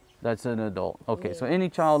adult, That's an adult. Okay, so Yes. any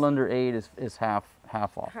child under 8 is half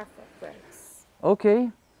off. half of price.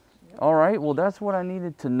 Okay. All right. Well, that's what I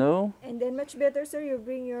needed to know. And then much better, sir, you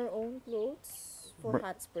bring your own clothes for Br-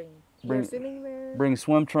 hot spring. bring- Your swimming wear. Bring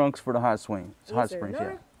swim trunks for the hot swing. Yes, Hot sir. springs, No,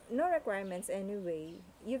 yeah. no requirements anyway.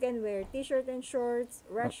 You can wear t-shirt and shorts,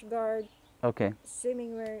 rash guard, Okay.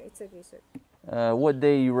 swimming wear. It's okay, sir. What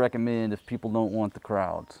day you recommend if people don't want the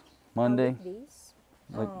crowds? Monday? Weekdays,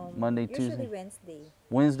 Like Monday, usually Tuesday? Wednesday.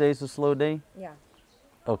 Wednesday's a slow day? Yeah.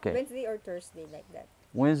 Okay. Wednesday or Thursday like that.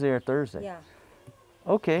 Wednesday or Thursday? Yeah.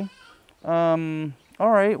 Okay. All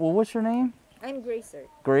right. Well, what's your name? I'm Grace, sir.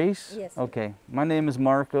 Grace? Yes, sir. Okay. My name is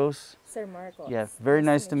Marcos. Sir Marcos. Yeah, very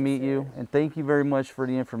nice to meet sir. you, and thank you very much for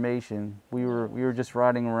the information. We were just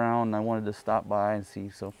riding around, and I wanted to stop by and see.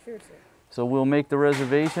 So Sure, sir. so we'll make the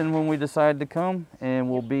reservation when we decide to come,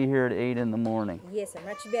 and we'll be here at 8 in the morning. Yes, sir.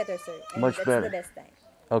 Much better, sir. And Much that's better. the best time.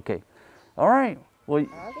 Okay. All right. Well,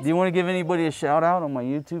 do you want to give anybody a shout out on my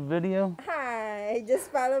YouTube video? Hi, just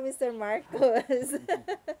follow Mr. Marcos.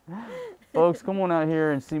 Folks, come on out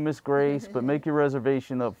here and see Miss Grace, but make your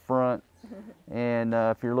reservation up front. And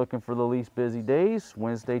if you're looking for the least busy days,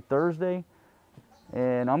 Wednesday, Thursday,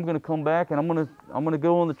 and I'm gonna come back and I'm gonna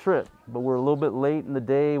go on the trip. But we're a little bit late in the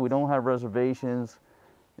day. We don't have reservations,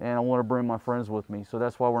 and I want to bring my friends with me, so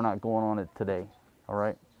that's why we're not going on it today. All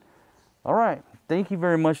right. All right. Thank you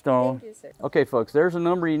very much, darling. Thank you, sir. Okay, folks, there's a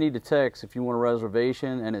number you need to text if you want a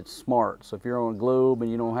reservation, and it's Smart. So if you're on Globe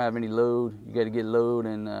and you don't have any load, you got to get load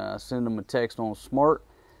and send them a text on Smart,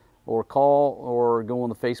 or call, or go on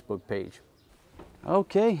the Facebook page.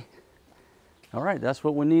 Okay. All right, that's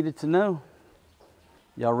what we needed to know.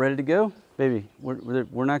 Y'all ready to go? Baby,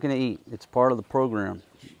 we're not going to eat. It's part of the program.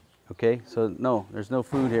 Okay, so no, there's no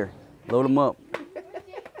food here. Load them up.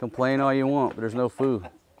 Complain all you want, but there's no food.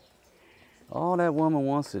 All that woman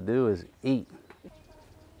wants to do is eat.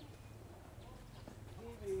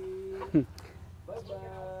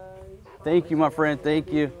 Thank you, my friend.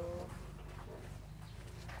 Thank you.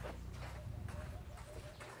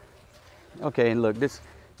 Okay, and look, this.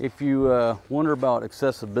 If you wonder about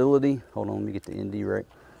accessibility, hold on, let me get the ND right.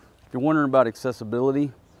 If you're wondering about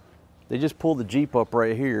accessibility, they just pull the Jeep up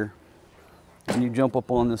right here, and you jump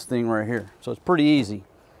up on this thing right here. So it's pretty easy.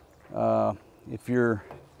 If you're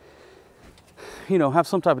have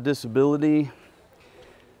some type of disability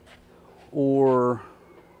or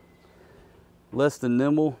less than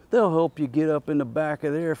nimble, they'll help you get up in the back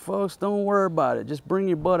of there, folks. Don't worry about it. Just bring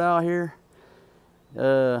your butt out here.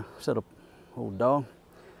 Set up, old dog.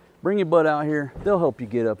 Bring your butt out here. They'll help you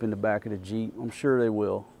get up in the back of the Jeep. I'm sure they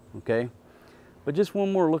will, okay? But just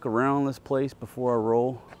one more look around this place before I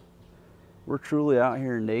roll. We're truly out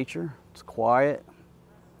here in nature. It's quiet.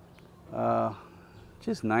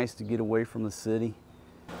 Just nice to get away from the city.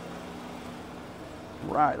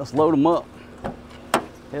 Right, let's load them up.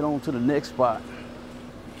 Head on to the next spot.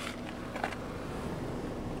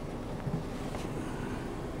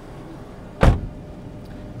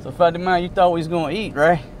 So Fatima, you thought we was gonna eat,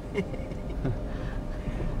 right?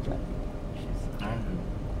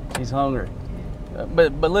 She's hungry.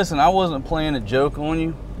 But listen, I wasn't playing a joke on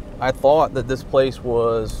you. I thought that this place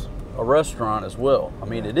was a restaurant as well. I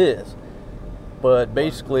mean, it is. But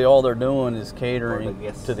basically all they're doing is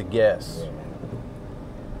catering to the guests.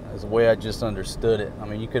 That's the way I just understood it. I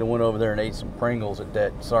mean, you could have went over there and ate some Pringles at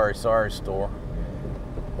that sorry store.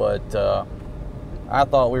 But I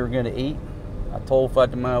thought we were gonna eat. I told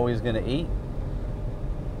Fatima we was gonna eat.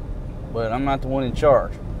 But I'm not the one in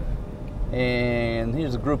charge. And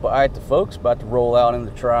here's a group of Ita folks about to roll out in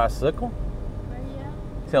the tricycle.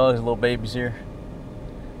 See all these little babies here.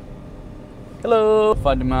 Hello.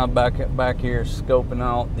 Find them out back here scoping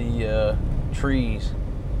out the trees.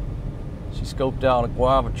 She scoped out a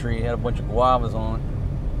guava tree, had a bunch of guavas on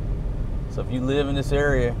it. So if you live in this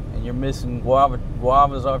area and you're missing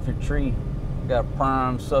guavas off your tree, you got a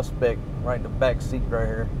prime suspect right in the back seat right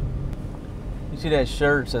here. You see that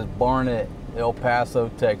shirt says Barnett, El Paso,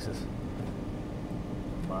 Texas.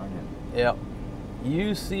 Barnett. Yep.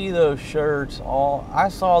 You see those shirts I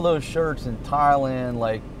saw those shirts in Thailand,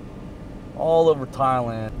 like all over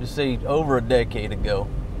Thailand, just say over a decade ago.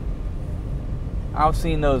 I've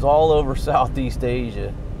seen those all over Southeast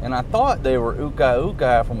Asia, and I thought they were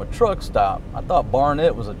ukai from a truck stop. I thought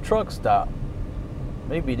Barnett was a truck stop.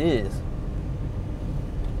 Maybe it is.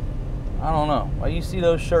 I don't know. Well, you see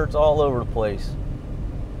those shirts all over the place.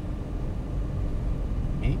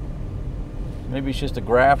 Me? Maybe it's just a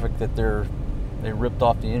graphic that they ripped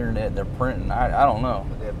off the internet and they're printing. I don't know.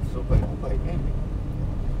 They have ukai, maybe.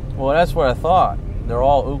 Well, that's what I thought. They're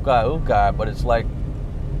all ukai, but it's like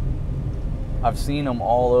I've seen them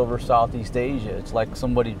all over Southeast Asia. It's like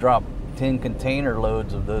somebody dropped 10 container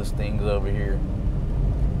loads of those things over here.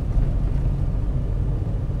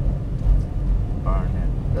 Barnett.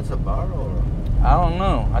 That's a bar or? I don't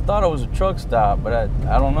know. I thought it was a truck stop, but I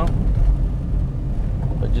don't know.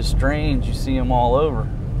 But just strange, you see them all over.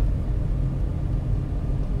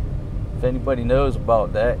 If anybody knows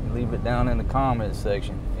about that, leave it down in the comments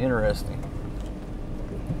section. Interesting.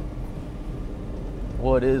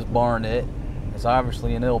 What is Barnett? It's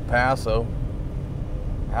obviously in El Paso.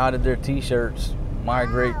 How did their t-shirts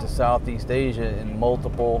migrate to Southeast Asia in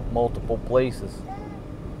multiple places?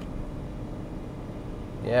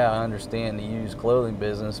 Yeah, I understand the used clothing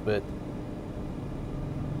business, but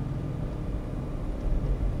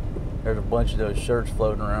there's a bunch of those shirts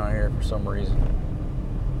floating around here for some reason.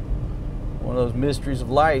 One of those mysteries of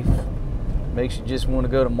life. Makes you just want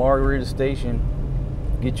to go to Margarita Station,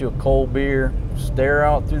 get you a cold beer, stare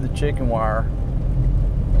out through the chicken wire,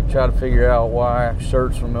 and try to figure out why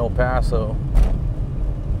shirts from El Paso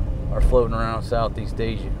are floating around Southeast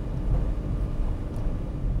Asia.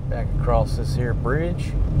 Back across this here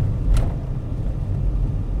bridge.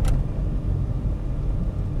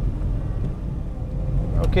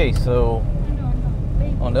 Okay, so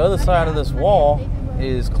on the other side of this wall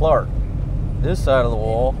is Clark. This side of the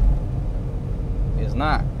wall is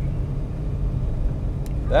not.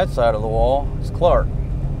 That side of the wall is Clark.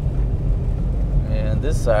 And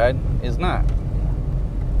this side is not.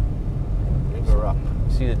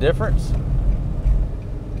 See the difference?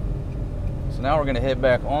 So now we're going to head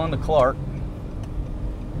back on to Clark.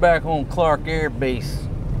 Back on Clark Air Base.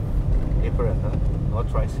 Different, huh? No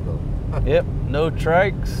tricycle. Yep, no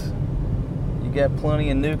trikes. You got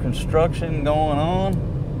plenty of new construction going on.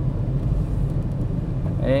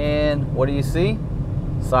 And what do you see?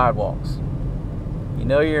 Sidewalks. You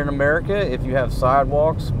know you're in America if you have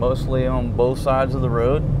sidewalks, mostly on both sides of the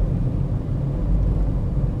road.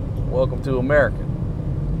 Welcome to America.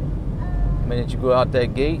 The minute you go out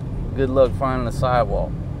that gate, good luck finding a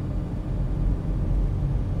sidewalk.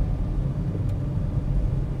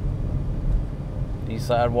 These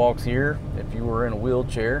sidewalks here, if you were in a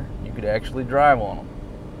wheelchair, you could actually drive on them.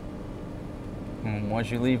 And once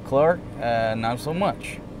you leave Clark, not so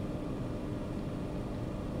much.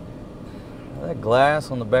 That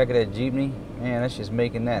glass on the back of that Jeepney, man, that's just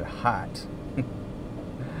making that hot.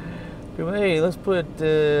 People, hey, let's put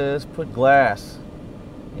glass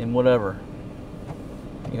in whatever.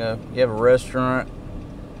 You know, you have a restaurant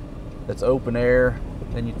that's open air,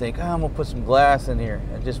 then you think, oh, I'm gonna put some glass in here.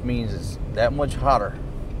 It just means it's that much hotter.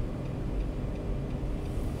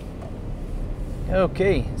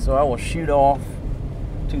 Okay, so I will shoot off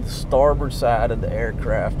to the starboard side of the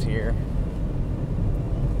aircraft here.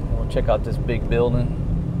 We'll check out this big building.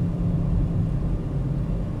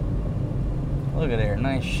 Look at there,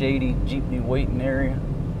 nice shady Jeepney waiting area.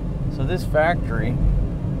 So this factory,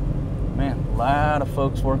 man, a lot of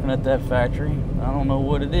folks working at that factory. I don't know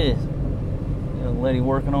what it is. A lady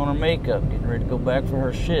working on her makeup, getting ready to go back for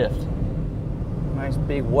her shift. Nice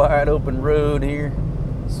big wide open road here.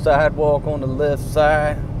 Sidewalk on the left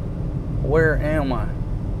side. Where am I?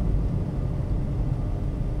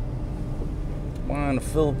 Am I in the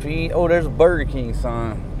Philippines? Oh, there's a Burger King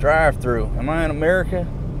sign. Drive-through. Am I in America?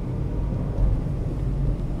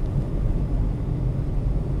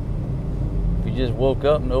 If you just woke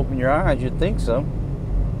up and opened your eyes, you'd think so.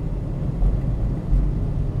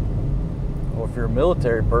 Or if you're a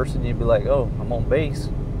military person, you'd be like, oh, I'm on base.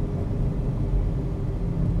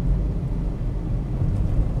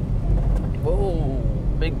 Whoa,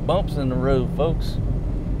 big bumps in the road, folks.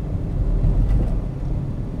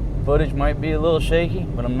 Footage might be a little shaky,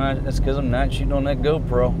 but I'm not. That's because I'm not shooting on that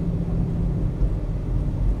GoPro.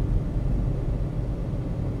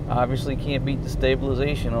 Obviously can't beat the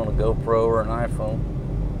stabilization on a GoPro or an iPhone.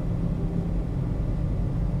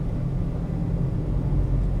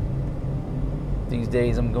 These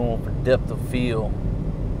days I'm going for depth of field,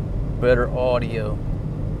 better audio.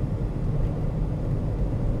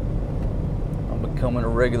 I'm becoming a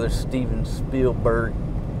regular Steven Spielberg.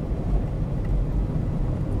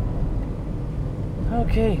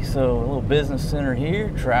 Okay, so a little business center here,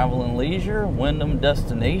 travel and leisure, Wyndham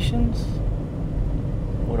Destinations.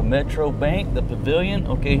 With a Metro Bank, the Pavilion.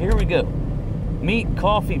 Okay, here we go. Meat,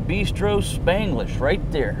 Coffee, Bistro, Spanglish, right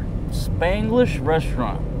there. Spanglish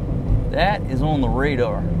Restaurant. That is on the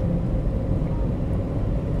radar.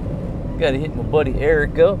 Got to hit my buddy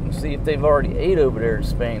Eric up and see if they've already ate over there at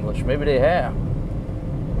Spanglish. Maybe they have.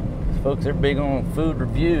 Folks, they're big on food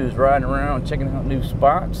reviews, riding around, checking out new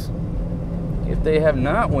spots. If they have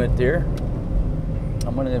not went there,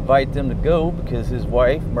 I'm going to invite them to go because his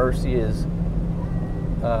wife, Mercy, is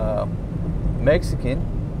Mexican,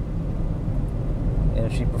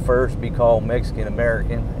 and she prefers to be called Mexican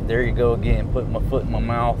American. There you go again, putting my foot in my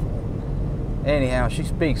mouth. Anyhow, she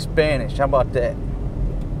speaks Spanish. How about that?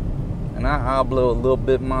 And I hablo a little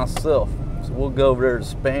bit myself, so we'll go over there to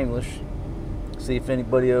Spanglish, see if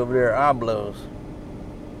anybody over there hablos.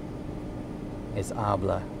 It's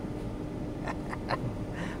habla.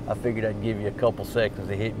 I figured I'd give you a couple seconds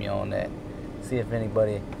to hit me on that. See if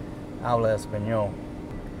anybody habla español.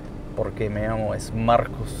 Porque me llamo es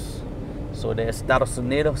Marcos. Soy de Estados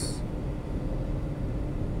Unidos.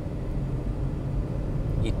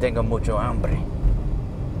 Y tengo mucho hambre.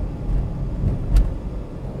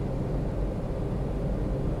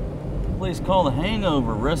 Place called The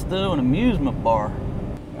Hangover, Resto and Amusement Bar.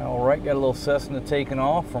 Alright, got a little Cessna taking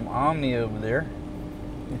off from Omni over there.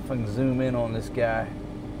 If I can zoom in on this guy.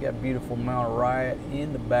 Got beautiful Mount Riot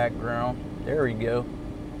in the background. There we go.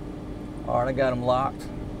 Alright, I got him locked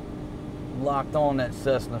on that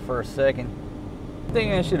Cessna for a second. The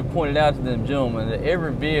thing I should have pointed out to them gentlemen, that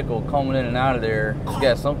every vehicle coming in and out of there has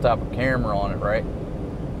got some type of camera on it, right?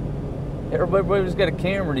 Everybody's got a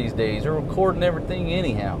camera these days. They're recording everything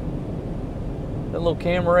anyhow. That little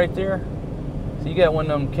camera right there. So you got one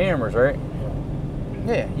of them cameras, right?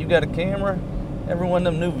 Yeah, you got a camera. Every one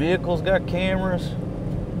of them new vehicles got cameras.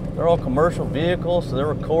 They're all commercial vehicles, so they're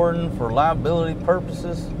recording for liability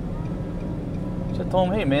purposes. So I told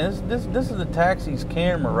him, hey man, this is the taxi's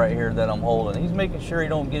camera right here that I'm holding. He's making sure he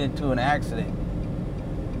don't get into an accident.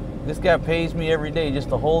 This guy pays me every day just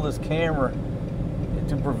to hold this camera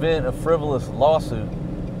to prevent a frivolous lawsuit.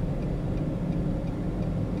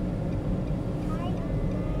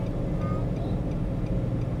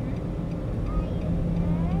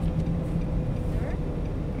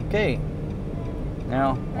 Okay,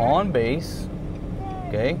 now on base.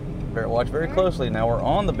 Okay, better watch very closely. Now we're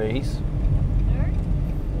on the base.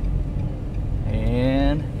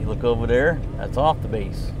 And you look over there, that's off the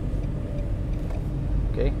base.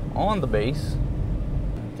 Okay, on the base.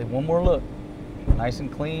 Take one more look. Nice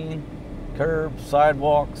and clean. Curbs,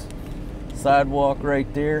 sidewalks. Sidewalk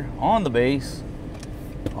right there. On the base.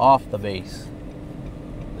 Off the base.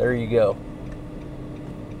 There you go.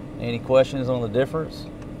 Any questions on the difference?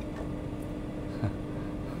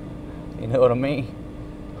 You know what I mean?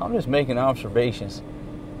 I'm just making observations.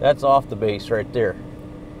 That's off the base right there.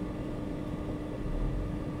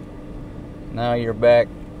 Now you're back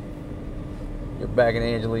in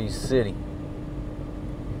Angeles City.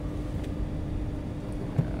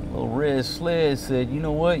 Little Riz Sled said, you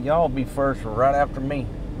know what, y'all be first right after me.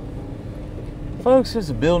 Folks, this is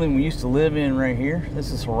a building we used to live in right here.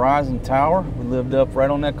 This is Horizon Tower. We lived up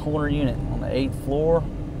right on that corner unit on the 8th floor.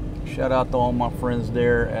 Shout out to all my friends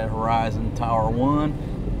there at Horizon Tower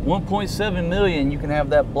 1. 1.7 million, you can have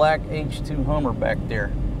that black H2 Hummer back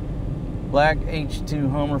there. Black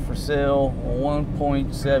H2 Hummer for sale,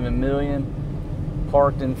 1.7 million,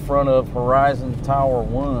 parked in front of Horizon Tower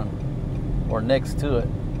 1, or next to it.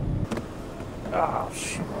 Oh,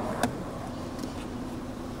 shoot.